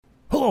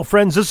Hello,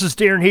 friends. This is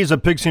Darren Hayes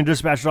of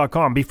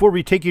PigskinDispatch.com. Before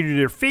we take you to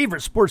your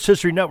favorite Sports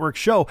History Network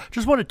show,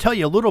 just want to tell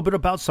you a little bit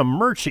about some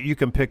merch that you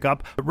can pick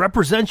up that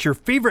represents your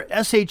favorite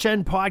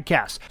SHN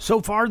podcast.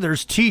 So far,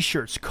 there's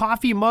t-shirts,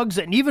 coffee mugs,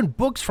 and even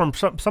books from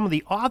some of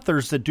the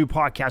authors that do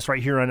podcasts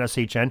right here on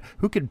SHN.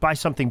 Who could buy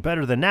something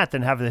better than that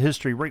than have the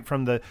history right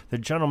from the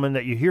gentleman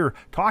that you hear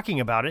talking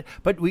about it?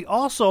 But we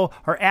also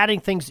are adding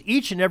things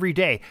each and every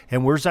day.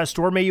 And where's that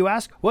store, may you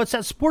ask? Well, it's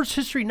at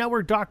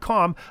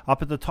SportsHistoryNetwork.com.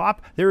 Up at the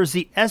top, there is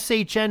the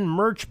SHN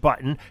merch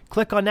button.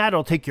 Click on that.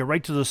 It'll take you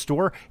right to the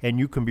store, and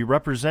you can be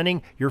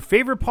representing your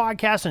favorite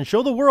podcast and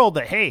show the world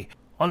that, hey,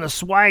 on the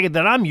swag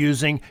that I'm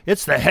using,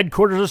 it's the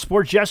headquarters of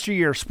sports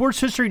yesteryear, Sports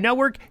History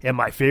Network, and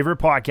my favorite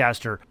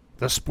podcaster,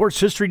 the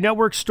Sports History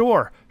Network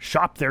store.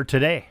 Shop there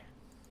today.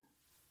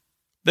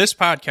 This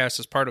podcast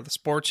is part of the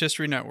Sports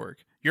History Network,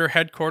 your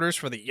headquarters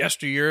for the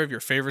yesteryear of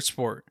your favorite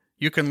sport.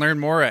 You can learn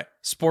more at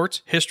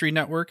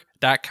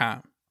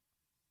sportshistorynetwork.com.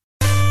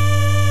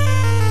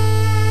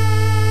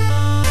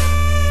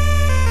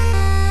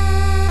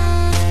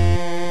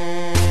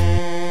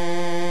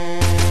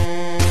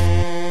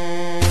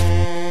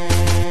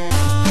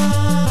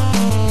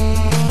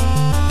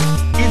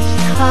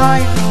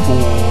 Time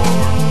for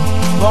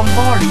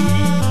Lombardi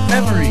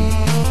Memory,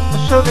 a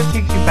show that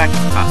takes you back in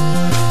time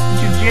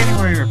into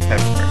January or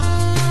February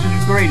to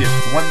the greatest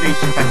one-day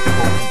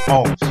spectacle in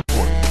all of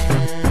sports.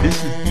 This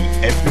is the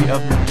Every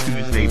Other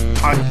Tuesday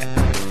podcast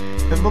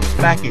that looks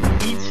back at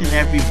each and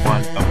every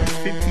one of the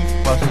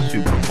 50-plus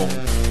Super Bowls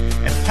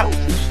and tells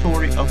the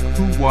story of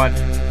who won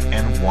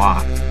and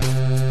why.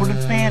 For the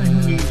fan who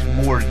needs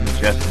more than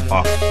just a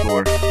box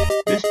score,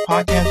 this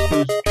podcast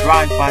goes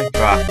drive by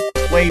drive,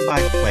 play by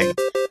play,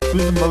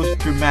 through the most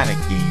dramatic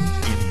games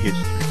in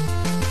history.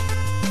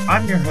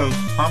 I'm your host,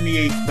 Tommy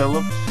A.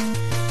 Phillips,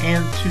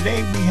 and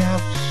today we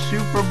have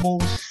Super Bowl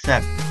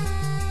 7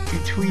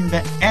 between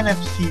the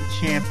NFC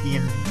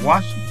champion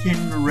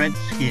Washington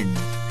Redskins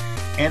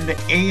and the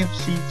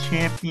AFC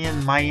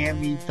champion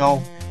Miami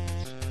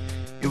Dolphins.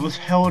 It was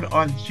held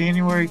on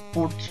January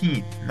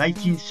 14,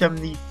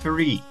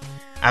 1973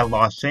 at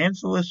Los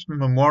Angeles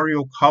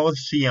Memorial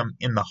Coliseum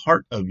in the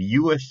heart of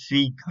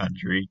USC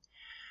country,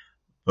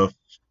 the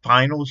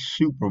final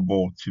Super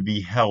Bowl to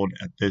be held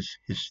at this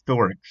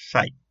historic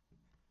site.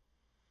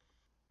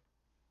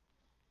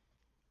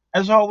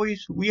 As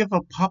always, we have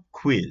a pop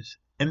quiz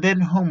and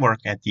then homework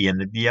at the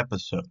end of the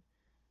episode.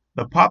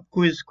 The pop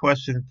quiz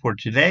question for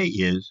today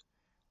is,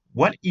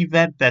 what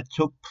event that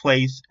took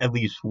place at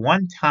least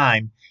one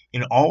time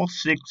in all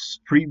 6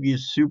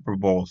 previous Super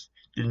Bowls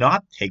did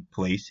not take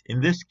place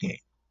in this game?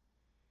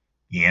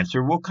 The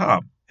answer will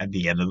come at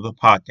the end of the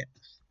podcast.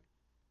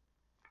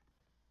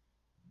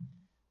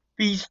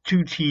 These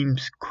two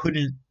teams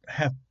couldn't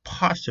have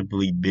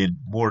possibly been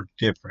more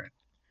different.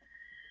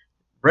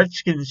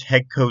 Redskins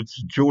head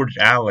coach George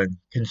Allen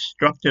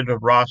constructed a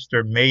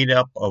roster made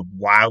up of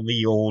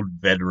wily old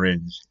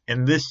veterans,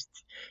 and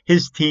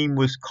his team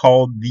was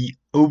called the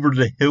Over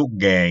the Hill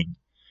Gang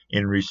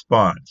in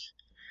response.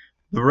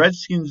 The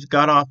Redskins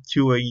got off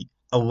to a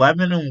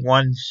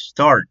 11-1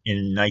 start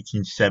in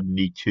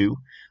 1972,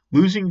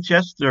 losing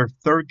just their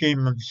 3rd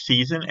game of the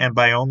season and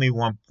by only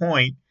 1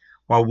 point,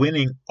 while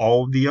winning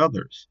all of the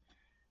others.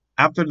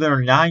 After their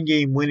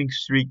 9-game winning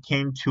streak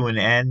came to an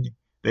end,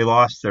 they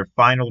lost their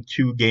final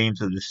 2 games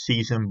of the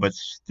season but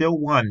still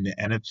won the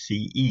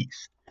NFC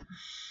East.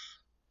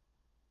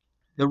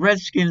 The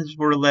Redskins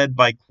were led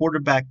by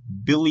quarterback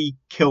Billy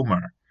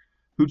Kilmer,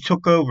 who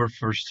took over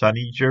for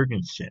Sonny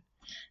Jurgensen.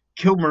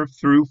 Kilmer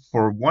threw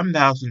for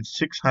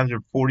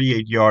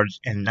 1,648 yards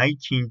and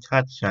 19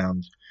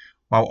 touchdowns,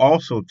 while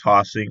also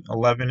tossing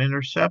 11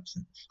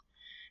 interceptions.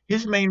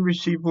 His main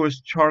receiver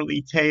was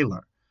Charlie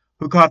Taylor,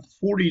 who caught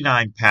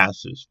 49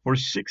 passes for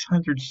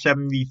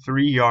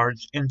 673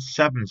 yards and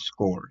 7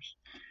 scores.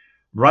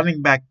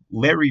 Running back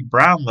Larry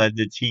Brown led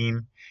the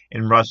team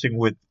in rushing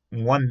with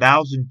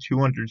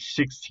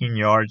 1,216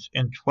 yards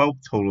and 12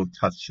 total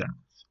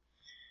touchdowns.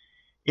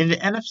 In the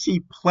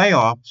NFC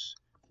playoffs,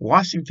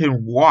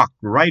 Washington walked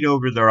right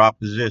over their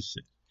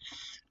opposition.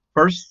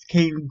 First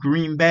came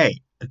Green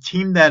Bay, a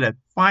team that had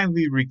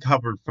finally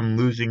recovered from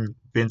losing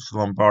Vince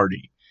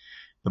Lombardi.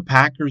 The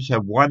Packers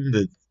have won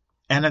the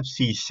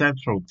NFC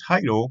Central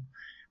title,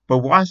 but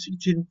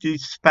Washington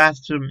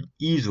dispatched them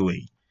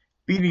easily,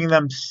 beating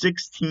them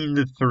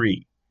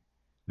 16-3.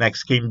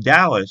 Next came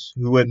Dallas,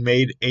 who had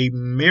made a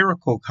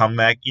miracle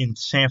comeback in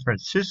San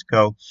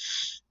Francisco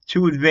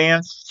to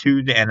advance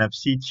to the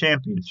NFC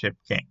Championship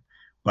game.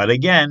 But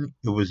again,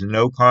 it was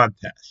no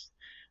contest.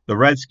 The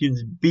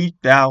Redskins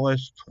beat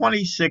Dallas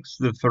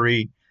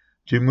 26-3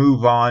 to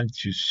move on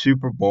to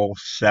Super Bowl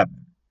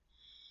 7.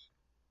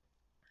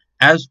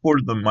 As for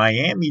the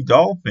Miami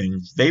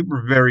Dolphins, they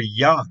were very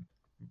young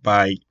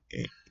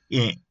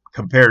in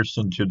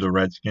comparison to the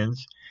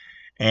Redskins.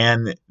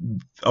 And,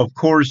 of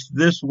course,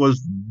 this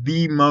was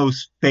the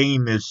most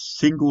famous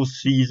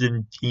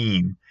single-season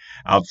team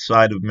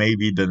outside of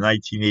maybe the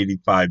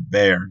 1985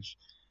 Bears.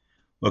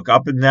 Look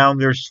up and down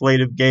their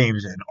slate of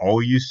games, and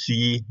all you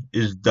see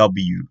is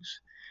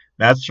W's.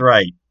 That's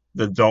right.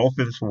 the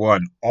Dolphins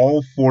won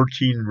all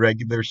 14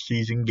 regular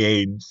season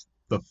games,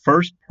 the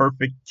first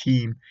perfect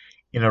team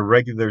in a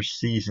regular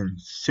season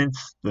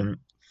since the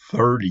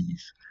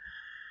 30s.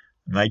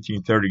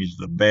 1930s,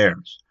 the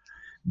Bears.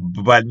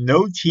 But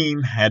no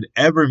team had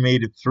ever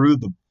made it through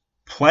the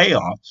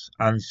playoffs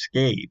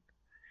unscathed.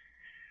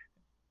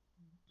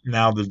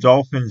 Now the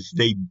Dolphins,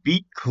 they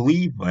beat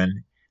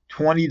Cleveland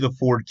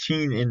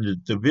 20-14 in the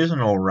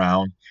divisional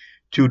round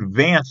to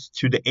advance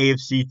to the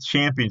AFC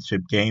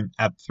Championship game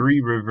at Three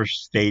Rivers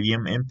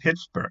Stadium in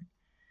Pittsburgh.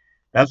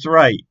 That's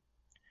right.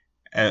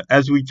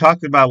 As we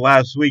talked about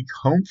last week,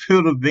 home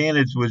field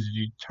advantage was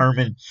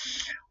determined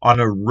on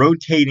a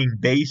rotating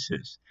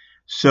basis.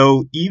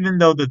 So even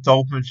though the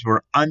Dolphins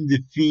were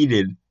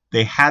undefeated,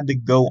 they had to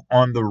go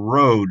on the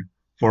road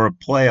for a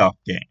playoff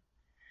game.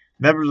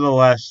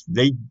 Nevertheless,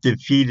 they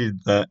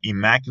defeated the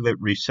Immaculate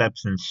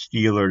Reception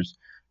Steelers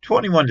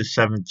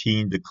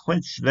 21-17 to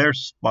clinch their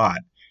spot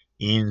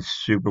in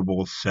Super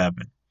Bowl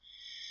VII.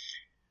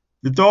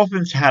 The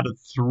Dolphins had a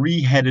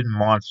three-headed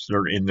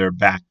monster in their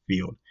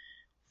backfield.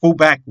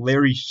 Fullback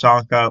Larry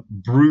Csonka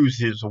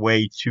bruised his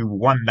way to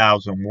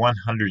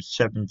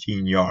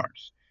 1,117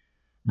 yards.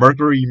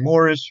 Mercury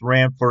Morris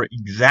ran for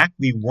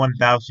exactly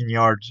 1,000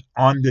 yards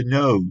on the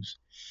nose,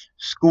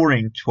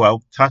 scoring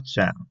 12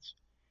 touchdowns.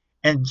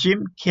 And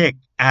Jim Kick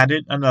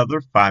added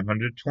another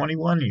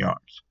 521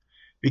 yards.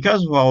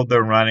 Because of all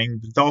their running,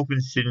 the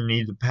Dolphins didn't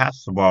need to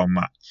pass the ball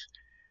much.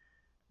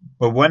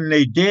 But when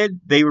they did,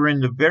 they were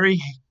in the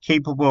very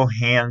capable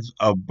hands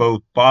of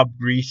both Bob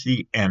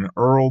Griese and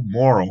Earl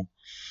Morrall,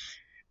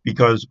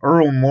 because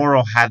Earl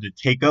Morrall had to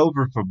take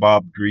over for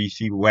Bob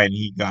Griese when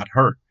he got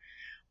hurt.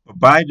 But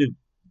by the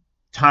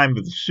time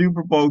of the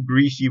Super Bowl,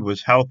 Griese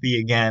was healthy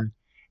again,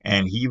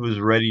 and he was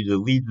ready to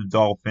lead the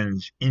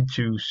Dolphins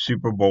into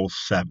Super Bowl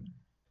VII.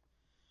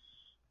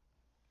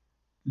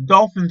 The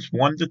Dolphins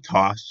won the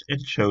toss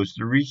and chose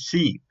to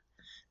receive.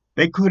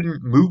 They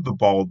couldn't move the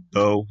ball,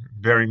 though,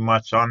 very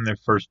much on their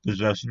first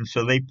possession,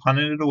 so they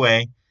punted it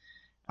away,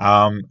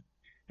 and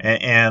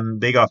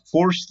they got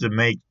forced to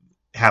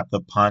have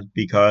the punt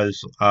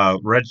because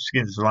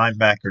Redskins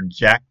linebacker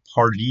Jack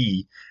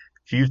Pardee,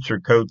 future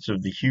coach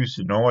of the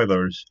Houston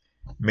Oilers,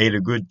 made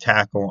a good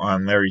tackle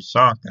on Larry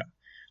Csonka.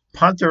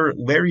 Punter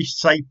Larry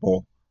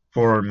Seipel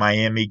for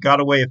Miami got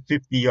away a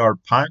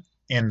 50-yard punt,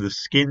 and the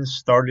Skins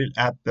started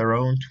at their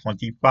own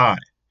 25.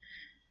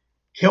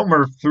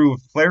 Kilmer threw a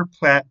flare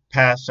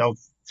pass out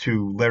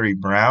to Larry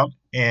Brown,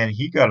 and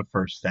he got a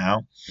first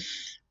down.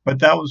 But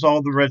that was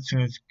all the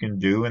Redskins can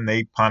do, and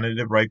they punted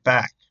it right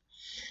back.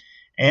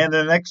 And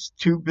the next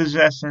two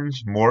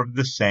possessions, more of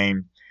the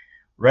same.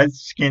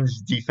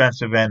 Redskins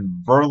defensive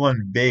end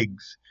Verlon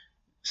Biggs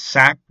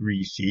sacked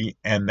Griese,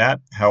 and that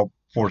helped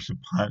force a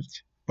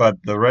punt. But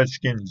the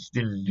Redskins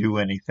didn't do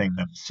anything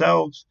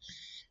themselves,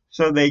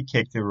 so they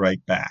kicked it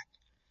right back.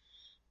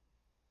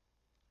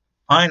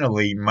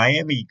 Finally,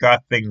 Miami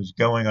got things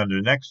going on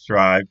the next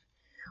drive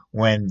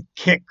when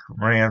Kick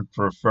ran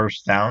for a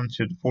first down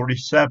to the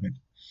 47.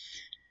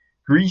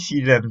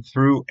 Griese then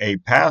threw a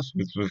pass,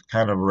 which was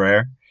kind of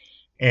rare,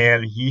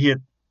 and he hit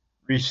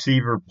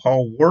receiver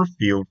Paul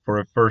Warfield for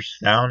a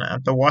first down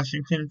at the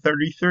Washington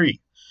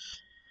 33.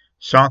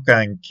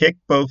 Csonka and Kick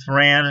both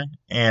ran,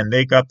 and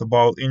they got the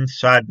ball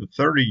inside the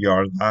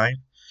 30-yard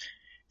line.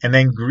 And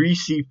then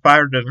Griese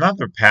fired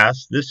another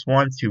pass, this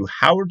one to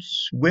Howard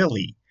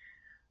Swilly,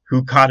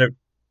 who caught it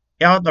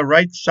on the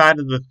right side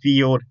of the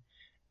field,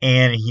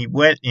 and he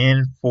went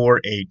in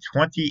for a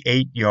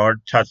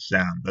 28-yard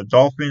touchdown. The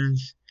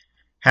Dolphins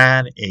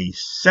had a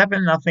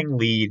 7-0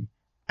 lead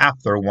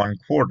after one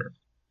quarter.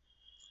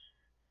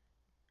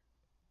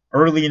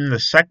 Early in the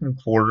second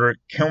quarter,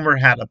 Kilmer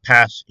had a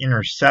pass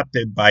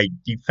intercepted by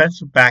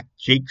defensive back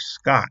Jake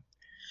Scott.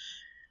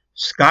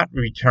 Scott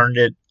returned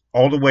it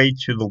all the way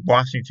to the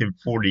Washington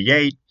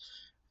 48,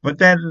 but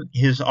then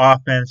his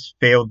offense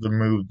failed to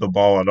move the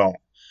ball at all.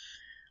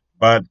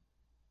 But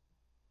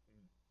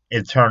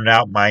it turned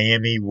out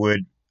Miami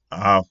would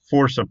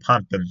force a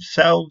punt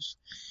themselves,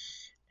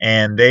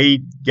 and they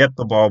get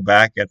the ball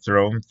back at their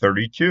own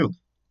 32.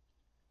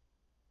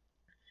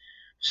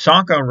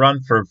 Csonka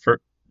ran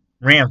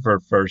for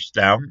a first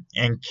down,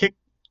 and Kick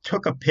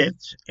took a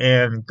pitch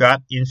and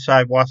got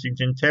inside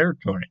Washington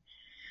territory.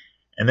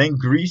 And then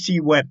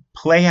Griese went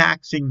play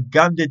action,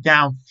 gunned it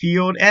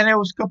downfield, and it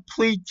was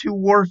complete to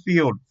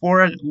Warfield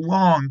for a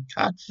long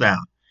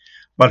touchdown.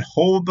 But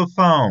hold the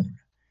phone.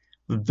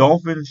 The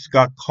Dolphins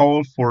got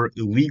called for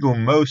illegal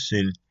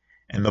motion,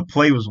 and the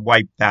play was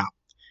wiped out.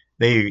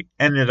 They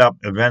ended up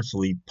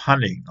eventually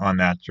punting on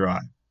that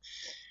drive.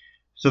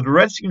 So the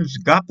Redskins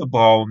got the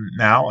ball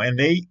now, and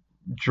they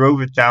drove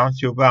it down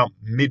to about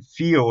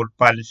midfield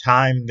by the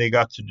time they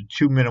got to the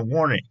 2-minute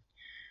warning.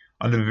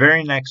 On the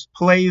very next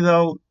play,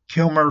 though,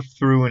 Kilmer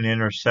threw an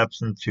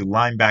interception to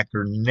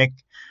linebacker Nick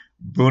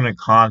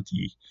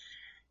Buoniconti.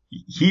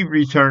 He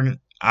returned,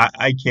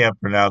 I can't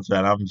pronounce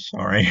that, I'm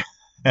sorry.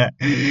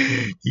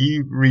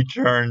 He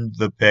returned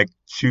the pick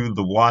to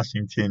the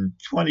Washington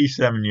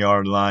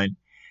 27-yard line.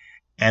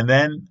 And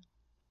then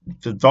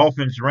The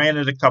Dolphins ran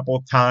it a couple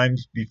of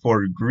times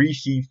before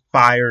Greasy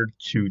fired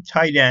to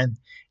tight end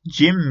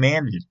Jim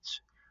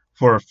Mandens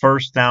for a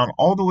first down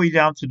all the way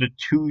down to the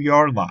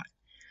 2-yard line.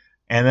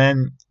 And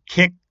then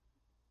Kick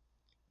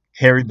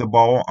carried the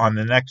ball on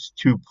the next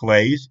 2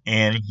 plays,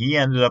 and he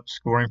ended up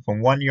scoring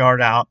from 1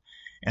 yard out,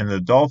 and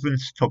the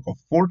Dolphins took a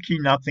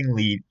 14-0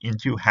 lead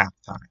into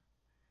halftime.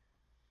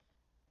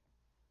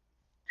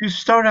 To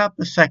start out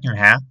the second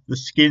half, the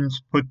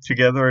Skins put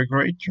together a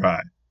great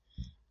drive.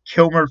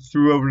 Kilmer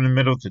threw over the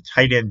middle to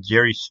tight end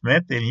Jerry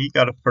Smith, and he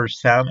got a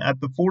first down at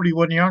the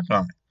 41-yard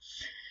line.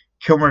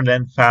 Kilmer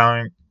then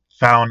found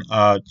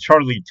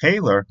Charlie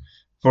Taylor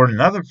for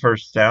another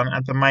first down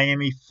at the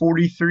Miami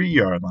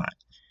 43-yard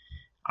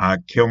line.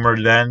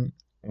 Kilmer then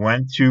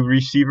went to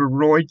receiver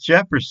Roy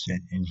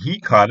Jefferson, and he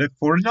caught it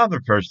for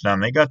another first down.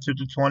 They got to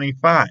the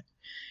 25.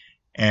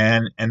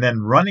 And then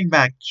running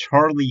back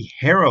Charlie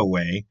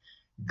Haraway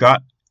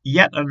got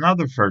yet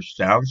another first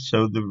down,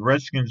 so the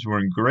Redskins were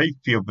in great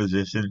field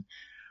position.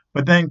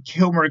 But then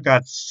Kilmer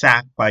got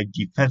sacked by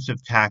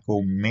defensive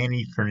tackle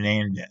Manny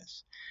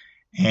Fernandez.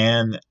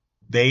 And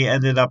they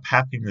ended up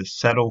having to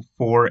settle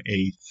for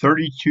a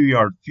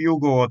 32-yard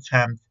field goal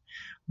attempt,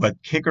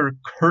 but kicker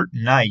Kurt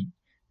Knight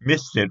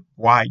missed it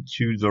wide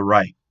to the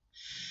right.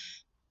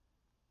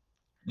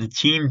 The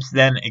teams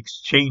then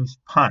exchanged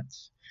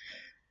punts,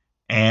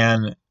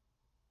 and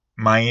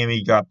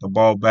Miami got the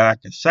ball back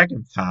a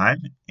second time,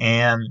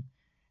 and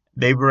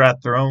they were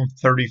at their own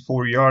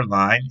 34-yard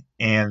line,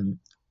 and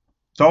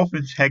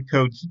Dolphins head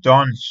coach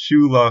Don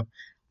Shula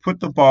put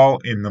the ball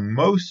in the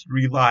most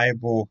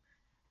reliable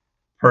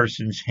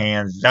person's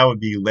hands. That would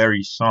be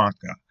Larry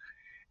Csonka.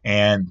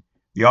 And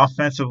the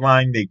offensive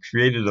line, they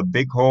created a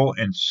big hole,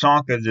 and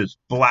Csonka just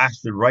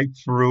blasted right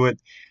through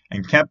it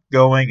and kept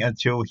going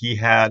until he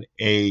had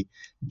a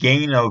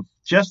gain of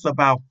just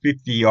about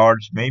 50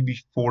 yards, maybe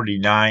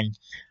 49,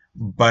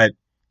 but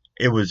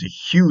it was a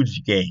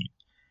huge gain.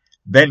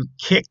 Then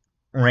Kick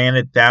ran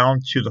it down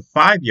to the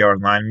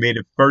 5-yard line, made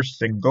it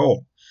first and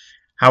goal.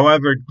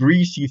 However,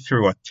 Greasy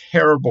threw a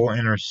terrible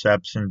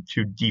interception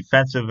to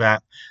defensive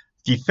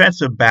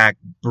back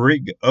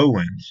Brig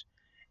Owens,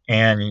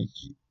 and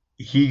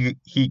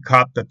he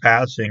caught the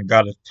pass and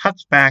got a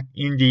touchback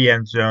in the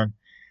end zone,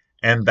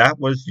 and that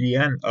was the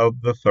end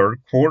of the third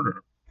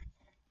quarter.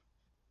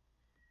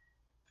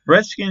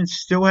 Redskins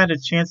still had a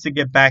chance to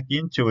get back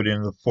into it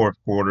in the fourth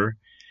quarter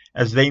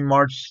as they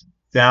marched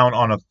down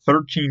on a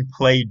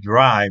 13-play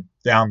drive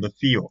down the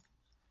field.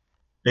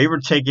 They were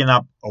taking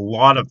up a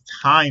lot of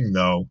time,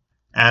 though,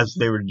 as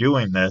they were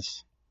doing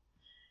this,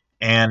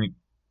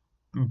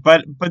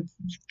 but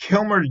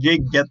Kilmer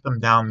did get them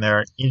down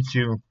there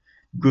into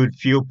good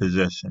field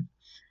position.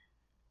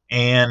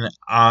 And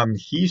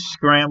he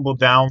scrambled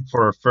down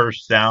for a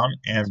first down,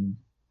 and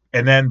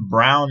then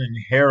Brown and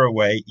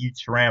Haraway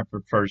each ran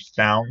for first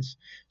downs.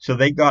 So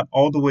they got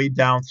all the way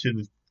down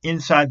to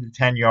inside the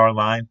 10-yard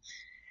line,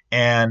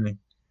 and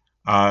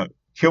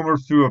Kilmer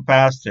threw a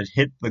pass that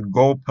hit the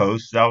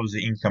goalpost. That was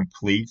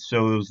incomplete,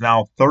 so it was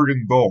now 3rd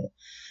and goal.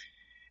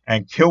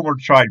 And Kilmer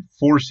tried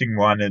forcing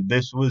one, and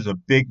this was a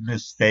big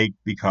mistake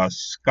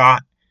because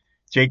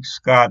Jake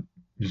Scott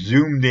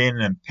zoomed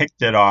in and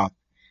picked it off.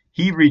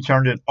 He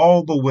returned it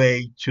all the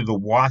way to the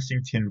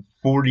Washington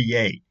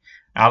 48,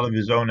 out of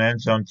his own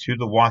end zone to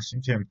the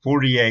Washington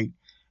 48,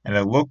 and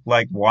it looked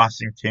like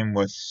Washington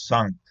was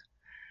sunk.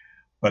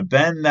 But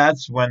then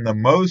that's when the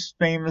most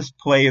famous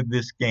play of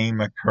this game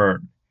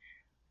occurred.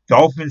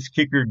 Dolphins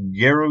kicker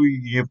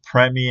Gary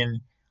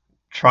Yepremian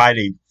tried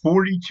a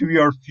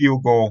 42-yard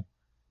field goal,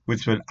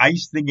 which would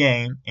ice the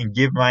game and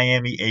give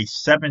Miami a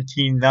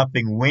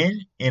 17-0 win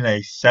in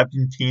a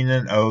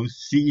 17-0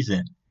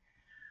 season.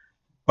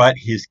 But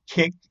his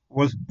kick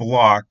was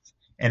blocked,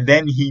 and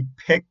then he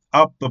picked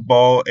up the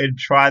ball and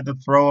tried to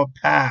throw a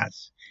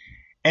pass.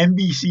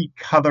 NBC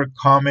color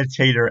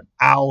commentator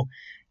Al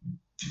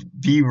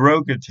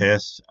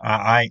DeRogatis,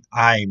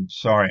 I'm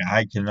sorry,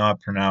 I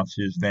cannot pronounce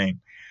his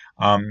name.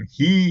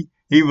 He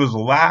was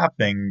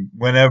laughing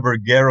whenever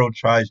Garrow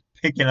tries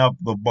picking up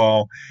the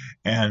ball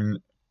and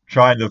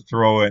trying to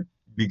throw it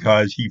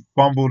because he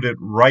fumbled it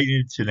right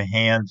into the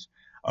hands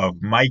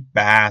of Mike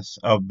Bass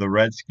of the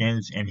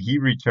Redskins, and he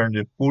returned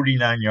it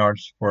 49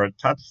 yards for a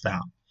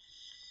touchdown.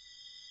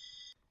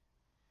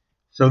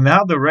 So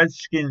now the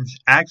Redskins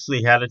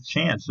actually had a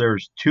chance.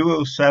 There's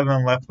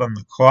 2:07 left on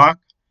the clock,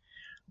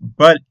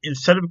 but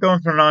instead of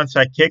going for an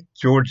onside kick,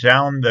 George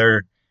Allen,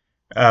 their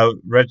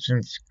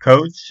Redskins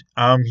coach,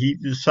 he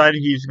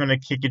decided he was going to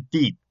kick it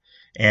deep,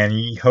 and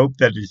he hoped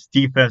that his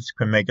defense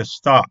could make a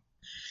stop.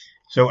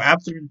 So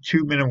after the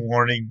 2-minute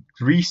warning,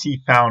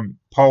 Greasy found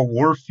Paul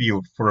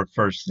Warfield for a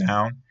first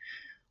down,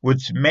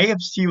 which may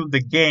have sealed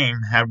the game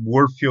had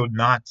Warfield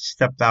not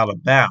stepped out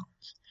of bounds.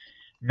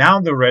 Now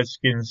the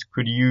Redskins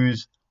could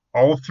use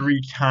all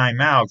 3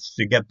 timeouts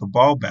to get the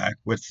ball back,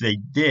 which they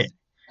did.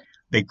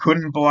 They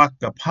couldn't block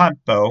the punt,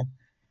 though,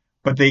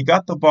 but they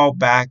got the ball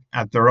back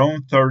at their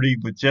own 30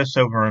 with just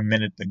over a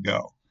minute to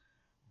go.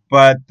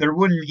 But there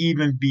wouldn't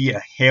even be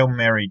a Hail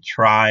Mary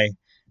try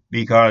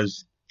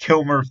because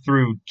Kilmer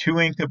threw 2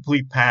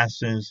 incomplete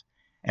passes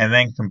and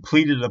then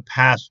completed a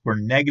pass for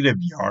negative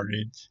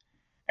yardage.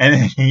 And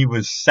then he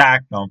was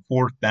sacked on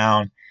 4th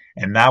down,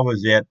 and that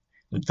was it.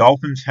 The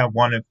Dolphins have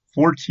won it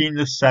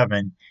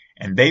 14-7,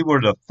 and they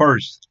were the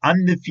first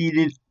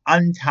undefeated,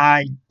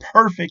 untied,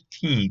 perfect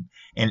team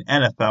in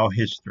NFL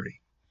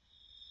history.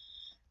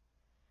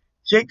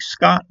 Jake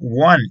Scott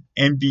won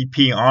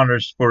MVP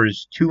honors for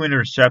his 2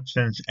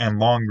 interceptions and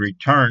long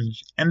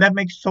returns, and that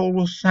makes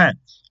total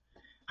sense.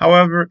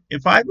 However,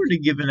 if I were to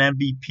give an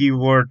MVP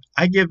award,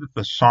 I'd give it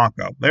to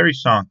Csonka, Larry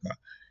Csonka.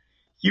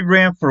 He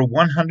ran for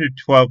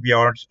 112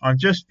 yards on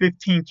just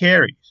 15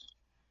 carries.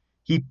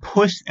 He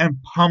pushed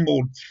and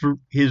pummeled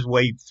his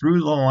way through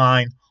the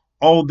line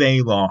all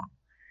day long.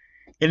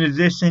 In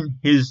addition,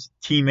 his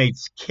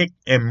teammates Kick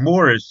and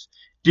Morris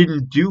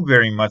didn't do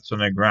very much on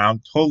the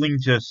ground, totaling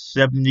just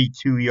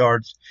 72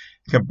 yards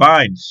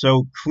combined.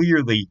 So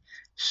clearly,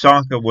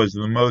 Csonka was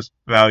the most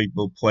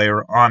valuable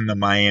player on the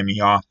Miami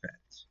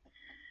offense.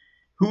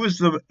 Who was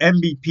the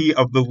MVP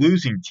of the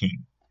losing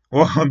team?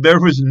 Well, there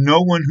was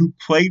no one who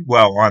played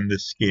well on the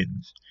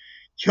Skins.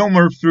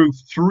 Kilmer threw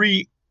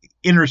 3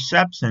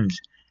 interceptions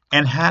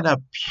and had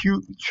a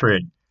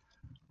putrid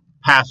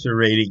passer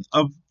rating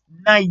of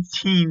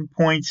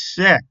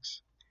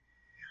 19.6.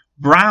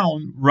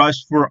 Brown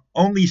rushed for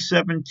only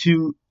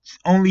 72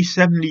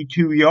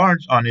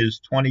 yards on his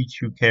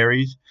 22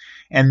 carries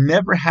and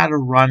never had a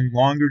run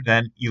longer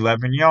than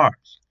 11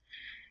 yards.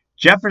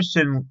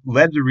 Jefferson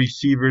led the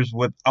receivers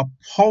with a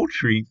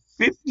paltry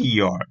 50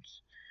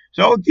 yards.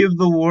 So I'll give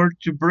the award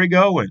to Brig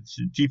Owens,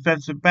 the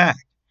defensive back.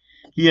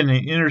 He had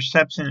an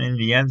interception in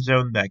the end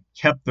zone that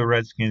kept the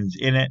Redskins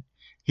in it.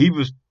 He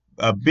was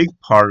a big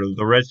part of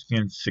the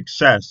Redskins'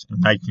 success in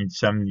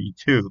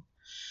 1972.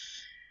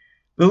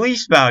 The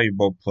least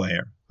valuable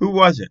player, who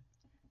was it?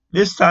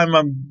 This time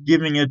I'm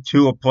giving it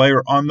to a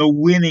player on the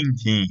winning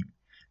team.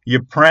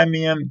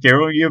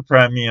 Garo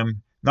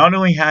Yepremian not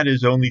only had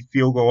his only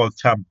field goal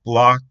attempt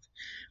blocked,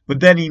 but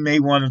then he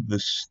made one of the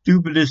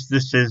stupidest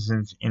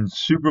decisions in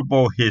Super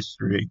Bowl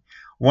history,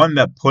 one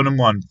that put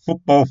him on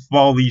Football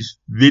Follies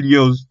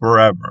videos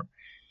forever.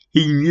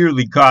 He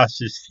nearly cost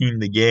his team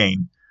the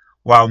game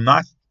while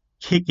not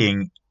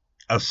kicking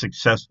a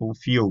successful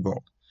field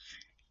goal.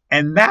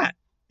 And that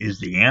is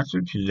the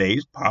answer to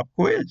today's pop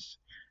quiz.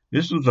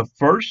 This was the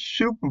first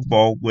Super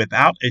Bowl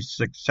without a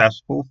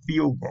successful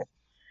field goal.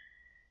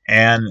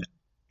 And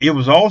it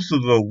was also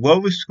the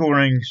lowest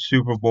scoring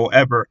Super Bowl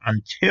ever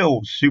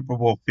until Super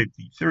Bowl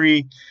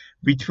 53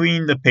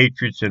 between the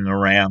Patriots and the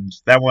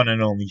Rams. That one at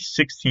only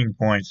 16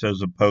 points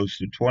as opposed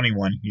to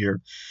 21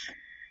 here.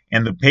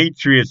 And the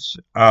Patriots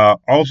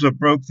also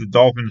broke the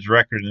Dolphins'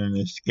 record in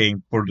this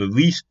game for the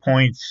least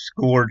points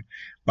scored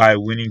by a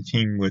winning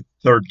team with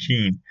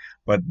 13.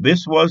 But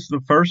this was the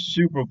first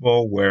Super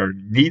Bowl where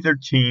neither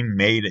team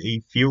made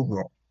a field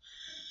goal.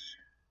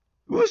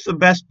 Who was the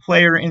best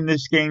player in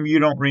this game you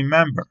don't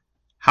remember?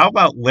 How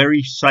about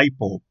Larry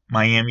Seiple,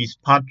 Miami's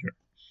punter?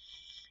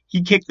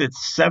 He kicked it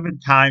 7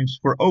 times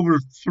for over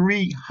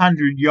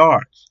 300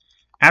 yards,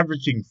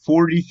 averaging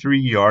 43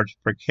 yards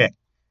per kick.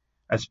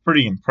 That's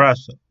pretty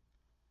impressive.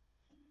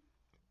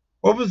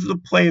 What was the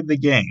play of the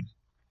game?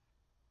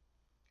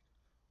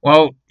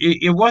 Well,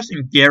 it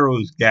wasn't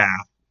Garo's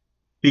gaff,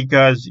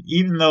 because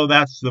even though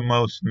that's the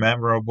most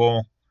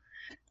memorable,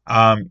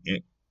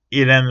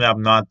 it ended up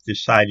not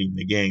deciding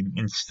the game.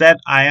 Instead,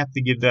 I have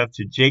to give that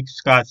to Jake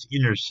Scott's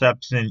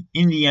interception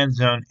in the end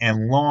zone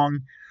and long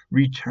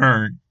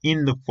return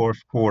in the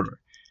 4th quarter.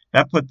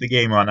 That put the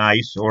game on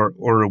ice, or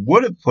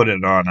would have put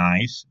it on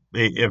ice,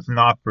 if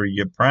not for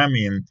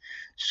Yepremian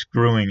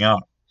screwing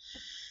up.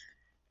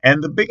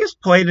 And the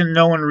biggest play that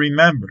no one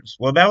remembers,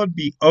 well, that would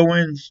be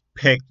Owens'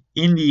 pick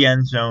in the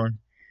end zone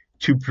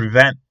to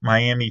prevent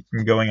Miami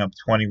from going up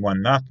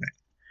 21-0.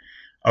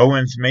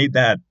 Owens made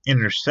that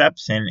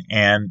interception,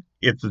 and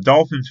if the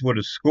Dolphins would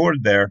have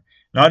scored there,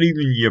 not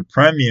even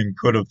Yepremian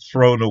could have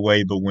thrown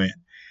away the win.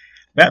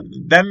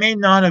 That may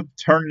not have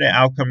turned the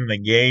outcome of the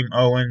game,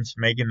 Owens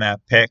making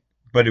that pick,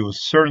 but it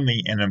was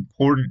certainly an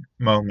important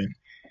moment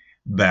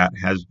that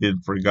has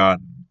been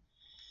forgotten.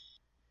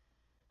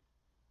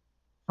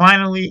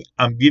 Finally,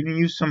 I'm giving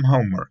you some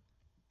homework.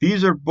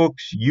 These are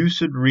books you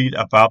should read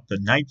about the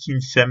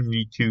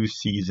 1972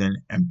 season,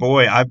 and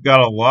boy, I've got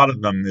a lot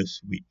of them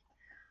this week.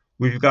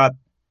 We've got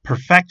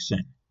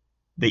Perfection,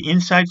 the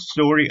inside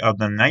story of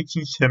the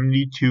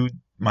 1972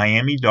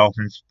 Miami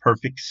Dolphins'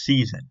 perfect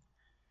season,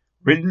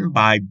 written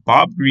by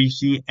Bob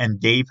Griese and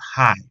Dave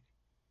Hyde.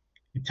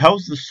 It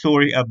tells the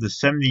story of the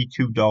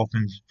 72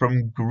 Dolphins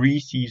from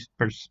Griese's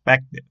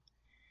perspective.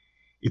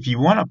 If you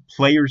want a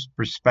player's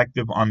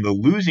perspective on the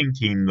losing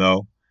team,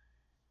 though,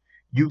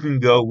 you can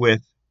go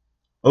with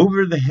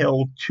Over the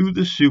Hill to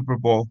the Super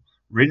Bowl,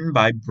 written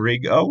by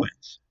Brig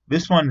Owens.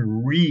 This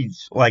one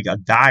reads like a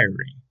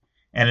diary,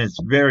 and it's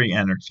very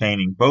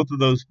entertaining. Both of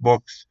those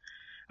books,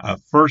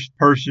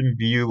 first-person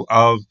view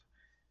of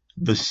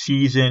the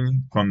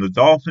season from the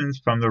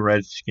Dolphins, from the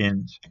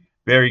Redskins.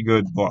 Very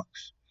good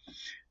books.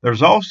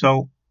 There's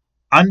also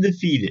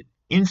Undefeated,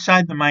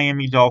 Inside the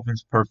Miami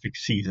Dolphins' Perfect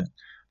Season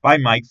by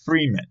Mike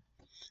Freeman.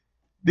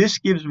 This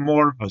gives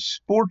more of a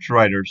sports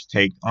writer's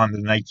take on the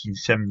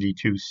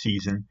 1972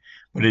 season,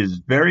 but it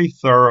is very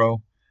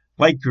thorough,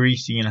 like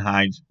Greasy and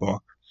Hyde's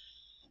book.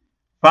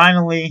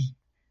 Finally,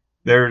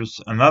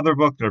 there's another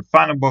book. Their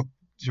final book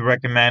to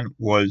recommend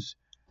was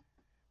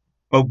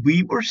But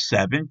We Were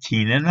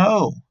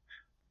 17-0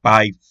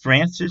 by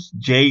Francis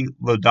J.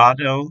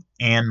 Lodato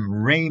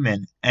and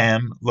Raymond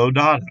M.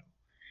 Lodato.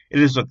 It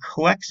is a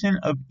collection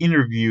of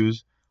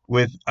interviews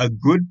with a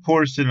good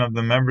portion of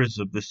the members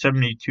of the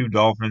 72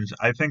 Dolphins.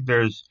 I think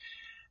there's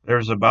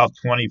about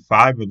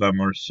 25 of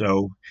them or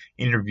so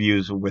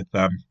interviews with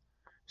them.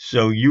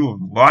 So you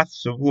have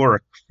lots of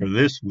work for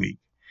this week.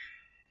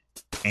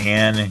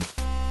 And,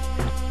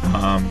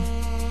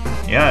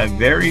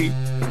 very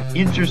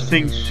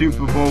interesting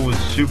Super Bowl with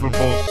Super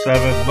Bowl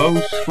 7. Low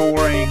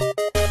scoring,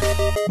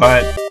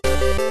 but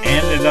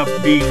ended up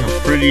being a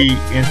pretty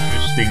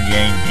interesting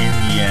game in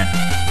the end.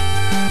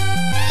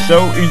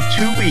 So in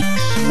 2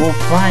 weeks, we'll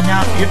find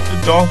out if the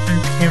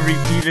Dolphins can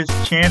repeat as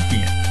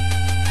champions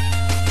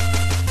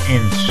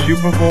in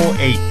Super Bowl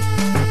 8,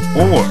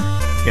 or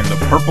can the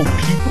Purple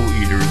People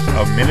Eaters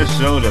of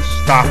Minnesota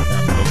stop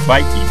them, the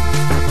Vikings?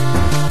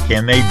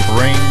 Can they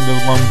bring the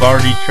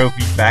Lombardi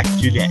Trophy back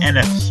to the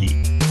NFC?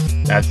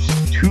 That's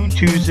 2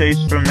 Tuesdays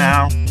from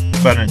now,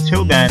 but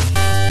until then,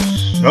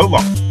 so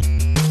long.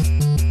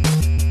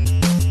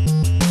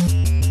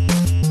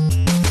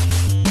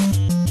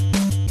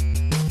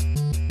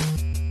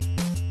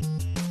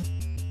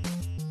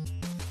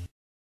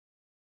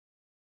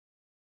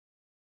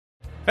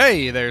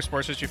 Hey there,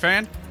 sports history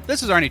fan.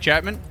 This is Arnie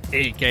Chapman,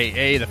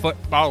 aka the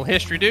Football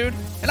History Dude,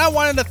 and I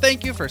wanted to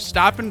thank you for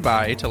stopping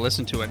by to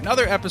listen to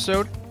another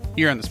episode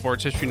here on the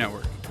Sports History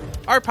Network.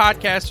 Our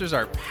podcasters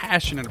are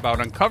passionate about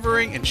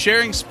uncovering and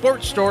sharing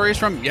sports stories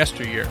from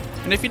yesteryear.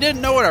 And if you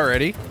didn't know it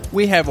already,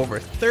 we have over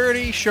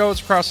 30 shows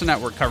across the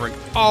network covering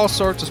all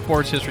sorts of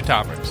sports history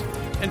topics.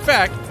 In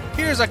fact,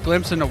 here's a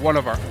glimpse into one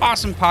of our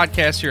awesome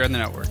podcasts here on the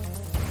network.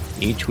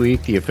 Each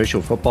week, the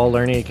official Football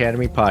Learning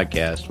Academy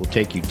podcast will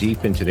take you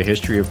deep into the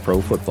history of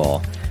pro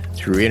football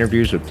through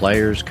interviews with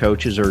players,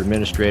 coaches, or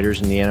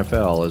administrators in the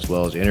NFL, as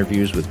well as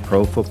interviews with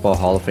Pro Football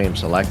Hall of Fame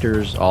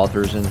selectors,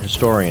 authors, and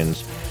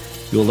historians.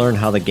 You'll learn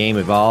how the game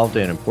evolved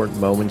and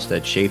important moments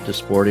that shaped the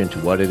sport into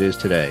what it is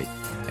today.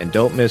 And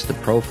don't miss the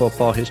Pro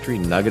Football History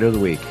Nugget of the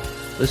Week.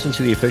 Listen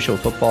to the official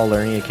Football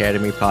Learning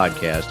Academy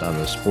podcast on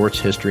the Sports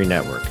History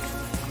Network.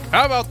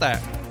 How about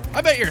that?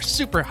 I bet you're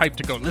super hyped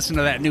to go listen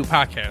to that new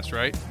podcast,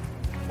 right?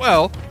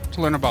 Well,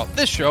 to learn about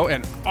this show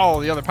and all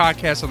the other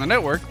podcasts on the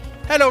network,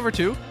 head over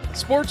to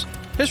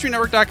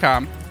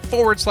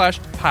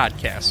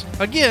sportshistorynetwork.com/podcast.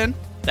 Again,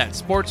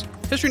 that's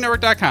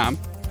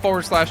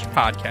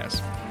sportshistorynetwork.com/podcast.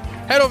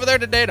 Head over there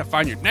today to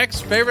find your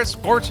next favorite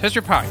sports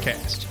history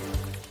podcast.